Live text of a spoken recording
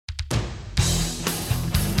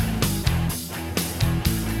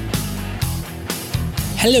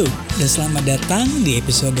Halo dan selamat datang di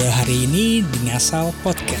episode hari ini di Ngasal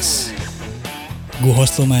Podcast. Gue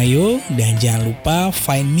host Lumayo dan jangan lupa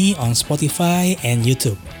find me on Spotify and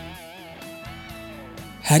YouTube.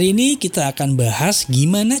 Hari ini kita akan bahas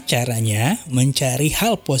gimana caranya mencari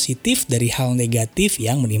hal positif dari hal negatif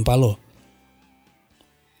yang menimpa lo.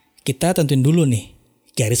 Kita tentuin dulu nih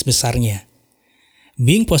garis besarnya.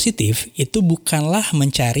 Being positif itu bukanlah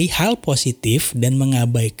mencari hal positif dan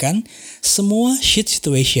mengabaikan semua shit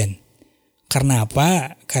situation. Karena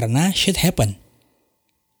apa? Karena shit happen.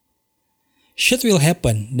 Shit will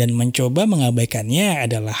happen dan mencoba mengabaikannya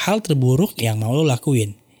adalah hal terburuk yang mau lo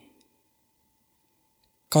lakuin.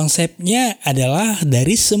 Konsepnya adalah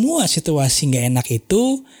dari semua situasi gak enak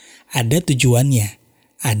itu ada tujuannya.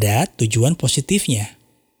 Ada tujuan positifnya.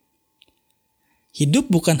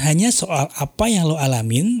 Hidup bukan hanya soal apa yang lo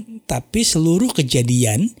alamin, tapi seluruh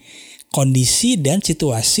kejadian, kondisi, dan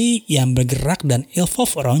situasi yang bergerak dan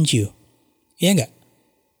evolve around you. Iya nggak?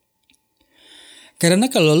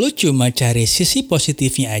 Karena kalau lo cuma cari sisi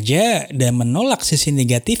positifnya aja dan menolak sisi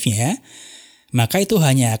negatifnya, maka itu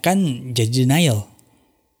hanya akan jadi denial.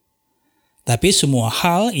 Tapi semua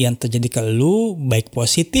hal yang terjadi ke lo, baik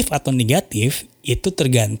positif atau negatif, itu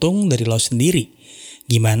tergantung dari lo sendiri.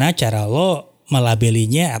 Gimana cara lo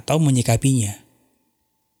melabelinya atau menyikapinya.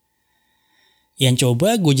 Yang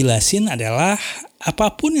coba gue jelasin adalah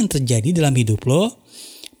apapun yang terjadi dalam hidup lo,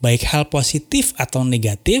 baik hal positif atau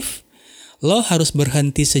negatif, lo harus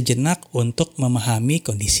berhenti sejenak untuk memahami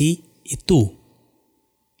kondisi itu.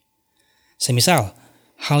 Semisal,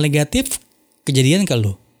 hal negatif kejadian ke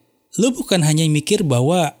lo. Lo bukan hanya mikir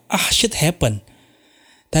bahwa shit happen,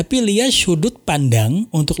 tapi lihat sudut pandang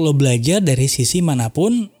untuk lo belajar dari sisi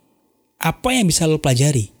manapun. Apa yang bisa lo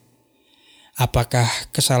pelajari? Apakah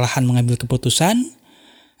kesalahan mengambil keputusan?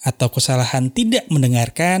 Atau kesalahan tidak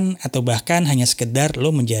mendengarkan? Atau bahkan hanya sekedar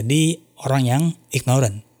lo menjadi orang yang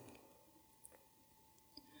ignorant?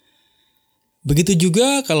 Begitu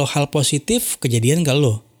juga kalau hal positif kejadian ke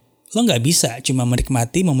lo. Lo gak bisa cuma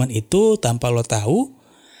menikmati momen itu tanpa lo tahu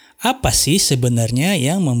apa sih sebenarnya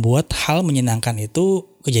yang membuat hal menyenangkan itu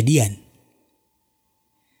kejadian.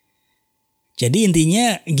 Jadi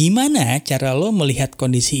intinya gimana cara lo melihat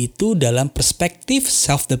kondisi itu dalam perspektif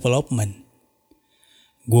self-development.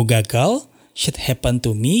 Gue gagal, shit happen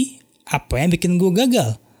to me, apa yang bikin gue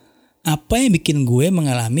gagal? Apa yang bikin gue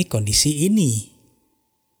mengalami kondisi ini?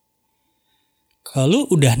 Kalau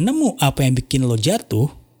udah nemu apa yang bikin lo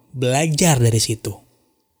jatuh, belajar dari situ.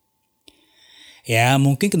 Ya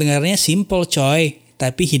mungkin kedengarannya simple coy,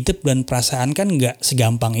 tapi hidup dan perasaan kan gak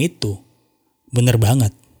segampang itu. Bener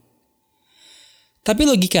banget. Tapi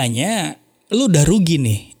logikanya, lu udah rugi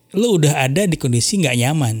nih. Lu udah ada di kondisi gak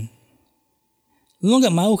nyaman. Lu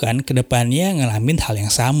gak mau kan ke depannya ngalamin hal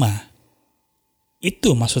yang sama.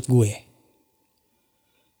 Itu maksud gue.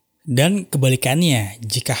 Dan kebalikannya,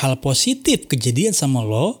 jika hal positif kejadian sama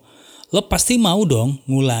lo pasti mau dong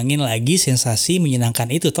ngulangin lagi sensasi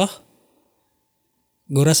menyenangkan itu toh.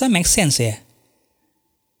 Gue rasa make sense ya.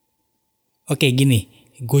 Oke gini,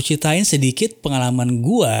 gue ceritain sedikit pengalaman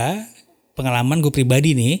gue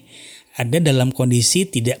pribadi nih, ada dalam kondisi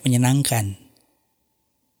tidak menyenangkan.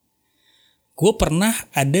 Gue pernah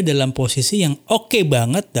ada dalam posisi yang oke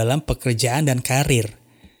banget dalam pekerjaan dan karir.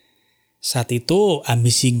 Saat itu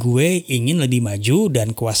ambisi gue ingin lebih maju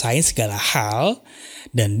dan kuasain segala hal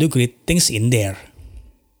dan do great things in there.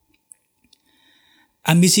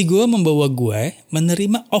 Ambisi gue membawa gue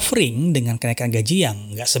menerima offering dengan kenaikan gaji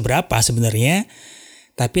yang gak seberapa sebenarnya,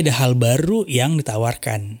 tapi ada hal baru yang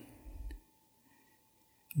ditawarkan.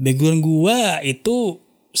 Background gue itu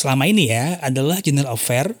selama ini ya adalah General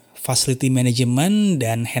Affair, Facility Management,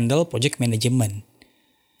 dan Handle Project Management.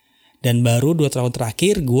 Dan baru 2 tahun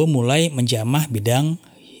terakhir gue mulai menjamah bidang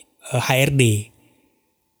HRD.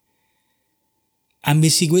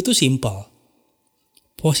 Ambisi gue itu simple.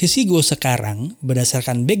 Posisi gue sekarang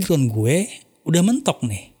berdasarkan background gue udah mentok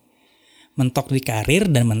nih. Mentok di karir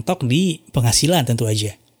dan mentok di penghasilan tentu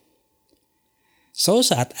aja. So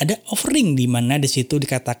saat ada offering di mana di situ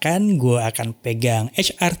dikatakan gue akan pegang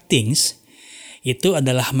HR things, itu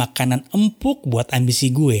adalah makanan empuk buat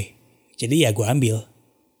ambisi gue. Jadi ya gue ambil.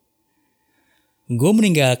 Gue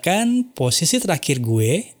meninggalkan posisi terakhir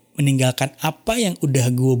gue, meninggalkan apa yang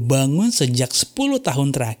udah gue bangun sejak 10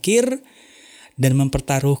 tahun terakhir dan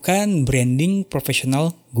mempertaruhkan branding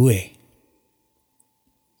profesional gue.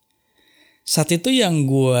 Saat itu yang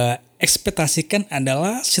gue ekspektasikan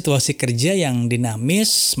adalah situasi kerja yang dinamis,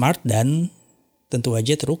 smart, dan tentu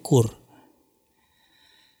aja terukur.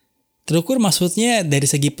 Terukur maksudnya dari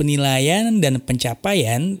segi penilaian dan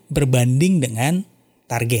pencapaian berbanding dengan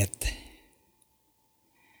target.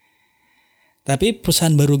 Tapi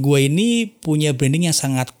perusahaan baru gue ini punya branding yang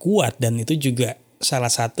sangat kuat dan itu juga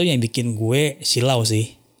salah satu yang bikin gue silau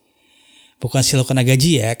sih. Bukan silau kena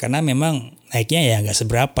gaji ya, karena memang naiknya ya nggak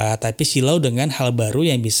seberapa, tapi silau dengan hal baru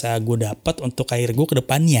yang bisa gue dapat untuk karir gue ke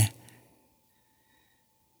depannya.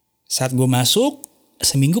 Saat gue masuk,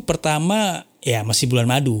 seminggu pertama ya masih bulan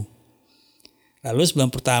madu. Lalu sebulan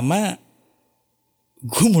pertama,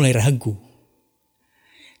 gue mulai ragu.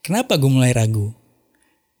 Kenapa gue mulai ragu?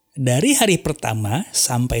 Dari hari pertama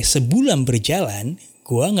sampai sebulan berjalan,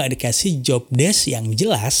 gue gak dikasih job desk yang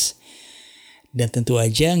jelas. Dan tentu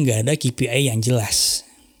aja gak ada KPI yang jelas.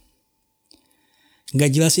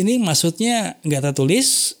 Gak jelas ini maksudnya gak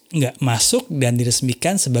tertulis, gak masuk dan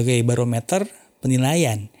diresmikan sebagai barometer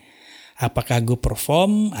penilaian. Apakah gue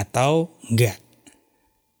perform atau enggak.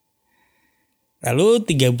 Lalu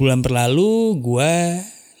 3 bulan berlalu gue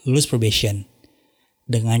lulus probation.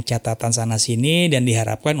 Dengan catatan sana sini dan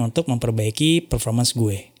diharapkan untuk memperbaiki performance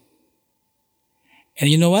gue. And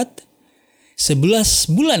you know what?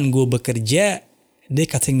 11 bulan gue bekerja, they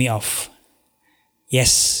cutting me off.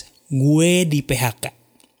 Yes, gue di PHK.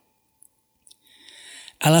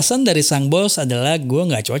 Alasan dari sang bos adalah gue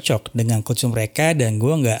gak cocok dengan culture mereka dan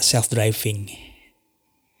gue gak self-driving.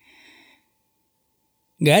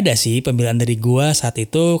 Gak ada sih pembelaan dari gue saat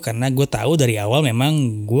itu karena gue tahu dari awal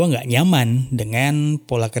memang gue gak nyaman dengan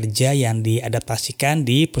pola kerja yang diadaptasikan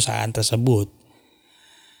di perusahaan tersebut.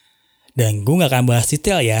 Dan gue gak akan bahas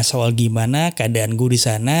detail ya soal gimana keadaan gue di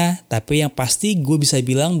sana, tapi yang pasti gue bisa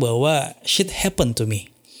bilang bahwa shit happened to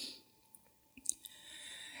me.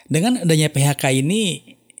 Dengan adanya PHK ini,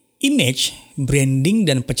 image, branding,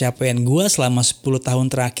 dan pencapaian gue selama 10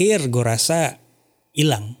 tahun terakhir gue rasa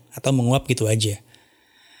hilang atau menguap gitu aja.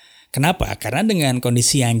 Kenapa? Karena dengan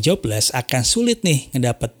kondisi yang jobless akan sulit nih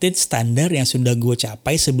ngedapetin standar yang sudah gue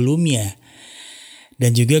capai sebelumnya.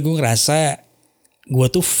 Dan juga gue ngerasa gue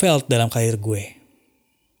tuh failed dalam karir gue.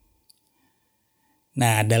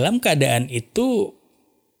 Nah, dalam keadaan itu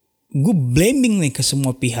gue blaming nih ke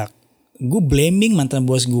semua pihak. Gue blaming mantan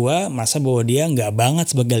bos gue merasa bahwa dia gak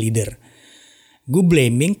banget sebagai leader. Gue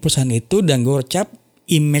blaming perusahaan itu dan gue ucap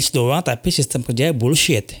image doang tapi sistem kerja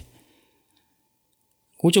bullshit.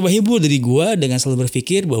 Gue coba hibur diri gue dengan selalu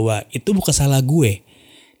berpikir bahwa itu bukan salah gue.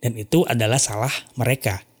 Dan itu adalah salah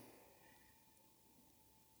mereka.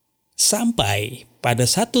 Sampai pada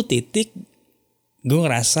satu titik gue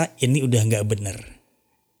ngerasa ini udah gak bener.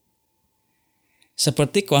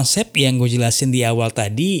 Seperti konsep yang gue jelasin di awal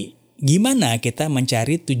tadi, gimana kita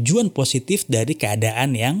mencari tujuan positif dari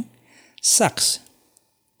keadaan yang sucks.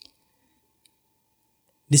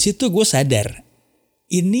 Di situ gue sadar,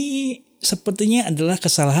 ini sepertinya adalah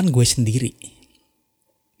kesalahan gue sendiri.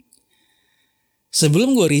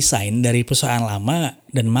 Sebelum gue resign dari perusahaan lama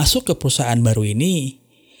dan masuk ke perusahaan baru ini,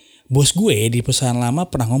 bos gue di perusahaan lama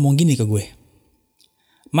pernah ngomong gini ke gue.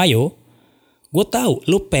 Mayo, gue tahu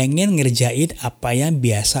lo pengen ngerjain apa yang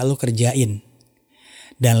biasa lo kerjain.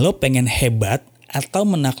 Dan lo pengen hebat atau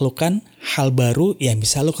menaklukkan hal baru yang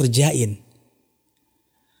bisa lo kerjain.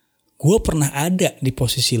 Gue pernah ada di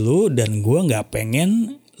posisi lo dan gue gak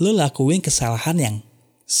pengen lo lakuin kesalahan yang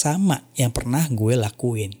sama yang pernah gue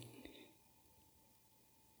lakuin.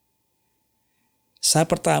 Saat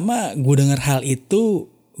pertama gue dengar hal itu,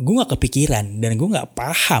 gue gak kepikiran dan gue gak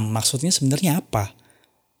paham maksudnya sebenarnya apa.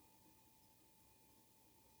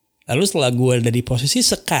 Lalu setelah gue ada di posisi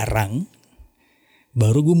sekarang,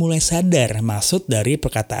 baru gue mulai sadar maksud dari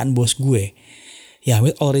perkataan bos gue. Ya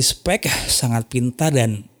with all respect, sangat pintar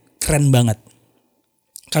dan keren banget.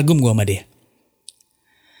 Kagum gue sama dia.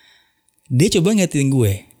 Dia coba ngingetin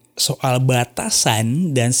gue soal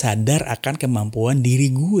batasan dan sadar akan kemampuan diri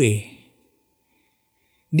gue.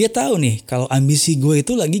 Dia tahu nih kalau ambisi gue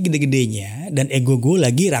itu lagi gede-gedenya dan ego gue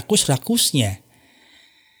lagi rakus-rakusnya.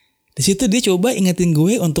 Di situ dia coba ingetin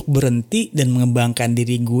gue untuk berhenti dan mengembangkan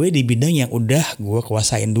diri gue di bidang yang udah gue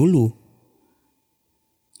kuasain dulu.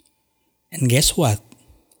 And guess what?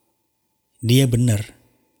 Dia bener.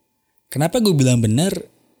 Kenapa gue bilang bener?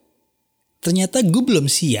 Ternyata gue belum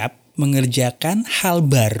siap mengerjakan hal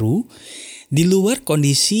baru di luar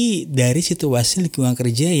kondisi dari situasi lingkungan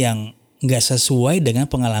kerja yang gak sesuai dengan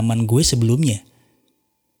pengalaman gue sebelumnya.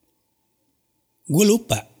 Gue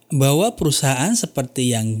lupa bahwa perusahaan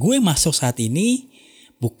seperti yang gue masuk saat ini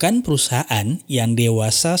bukan perusahaan yang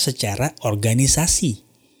dewasa secara organisasi.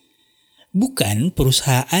 Bukan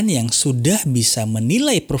perusahaan yang sudah bisa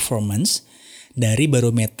menilai performance dari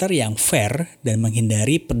barometer yang fair dan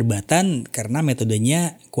menghindari perdebatan karena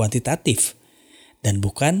metodenya kuantitatif dan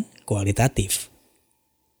bukan kualitatif.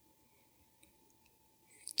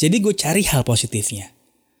 Jadi gue cari hal positifnya.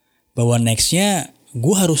 Bahwa nextnya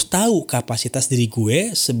gue harus tahu kapasitas diri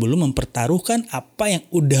gue sebelum mempertaruhkan apa yang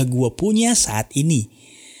udah gue punya saat ini.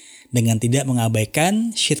 Dengan tidak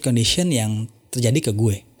mengabaikan shit condition yang terjadi ke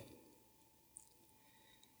gue.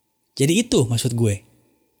 Jadi itu maksud gue.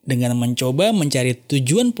 Dengan mencoba mencari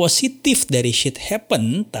tujuan positif dari shit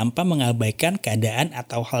happen tanpa mengabaikan keadaan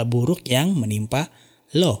atau hal buruk yang menimpa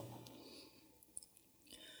lo.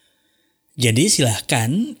 Jadi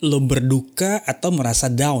silahkan lo berduka atau merasa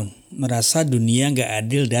down, merasa dunia gak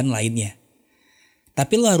adil dan lainnya.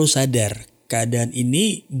 Tapi lo harus sadar, keadaan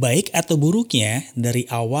ini baik atau buruknya dari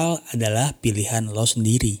awal adalah pilihan lo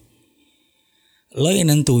sendiri. Lo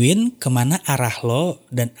yang nentuin kemana arah lo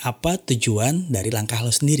dan apa tujuan dari langkah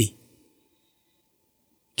lo sendiri.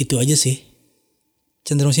 Gitu aja sih.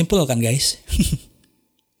 Cenderung simpel kan guys.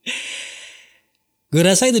 Gue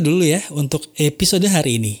rasa itu dulu ya untuk episode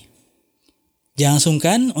hari ini. Jangan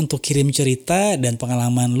sungkan untuk kirim cerita dan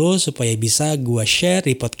pengalaman lo supaya bisa gue share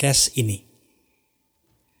di podcast ini.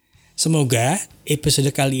 Semoga episode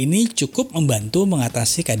kali ini cukup membantu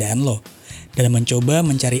mengatasi keadaan lo. Dan mencoba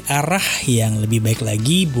mencari arah yang lebih baik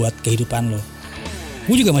lagi buat kehidupan lo.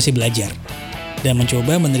 Gue juga masih belajar. Dan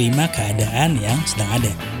mencoba menerima keadaan yang sedang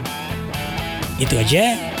ada. Itu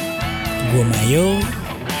aja. Gue Mayo.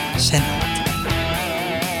 Sign out.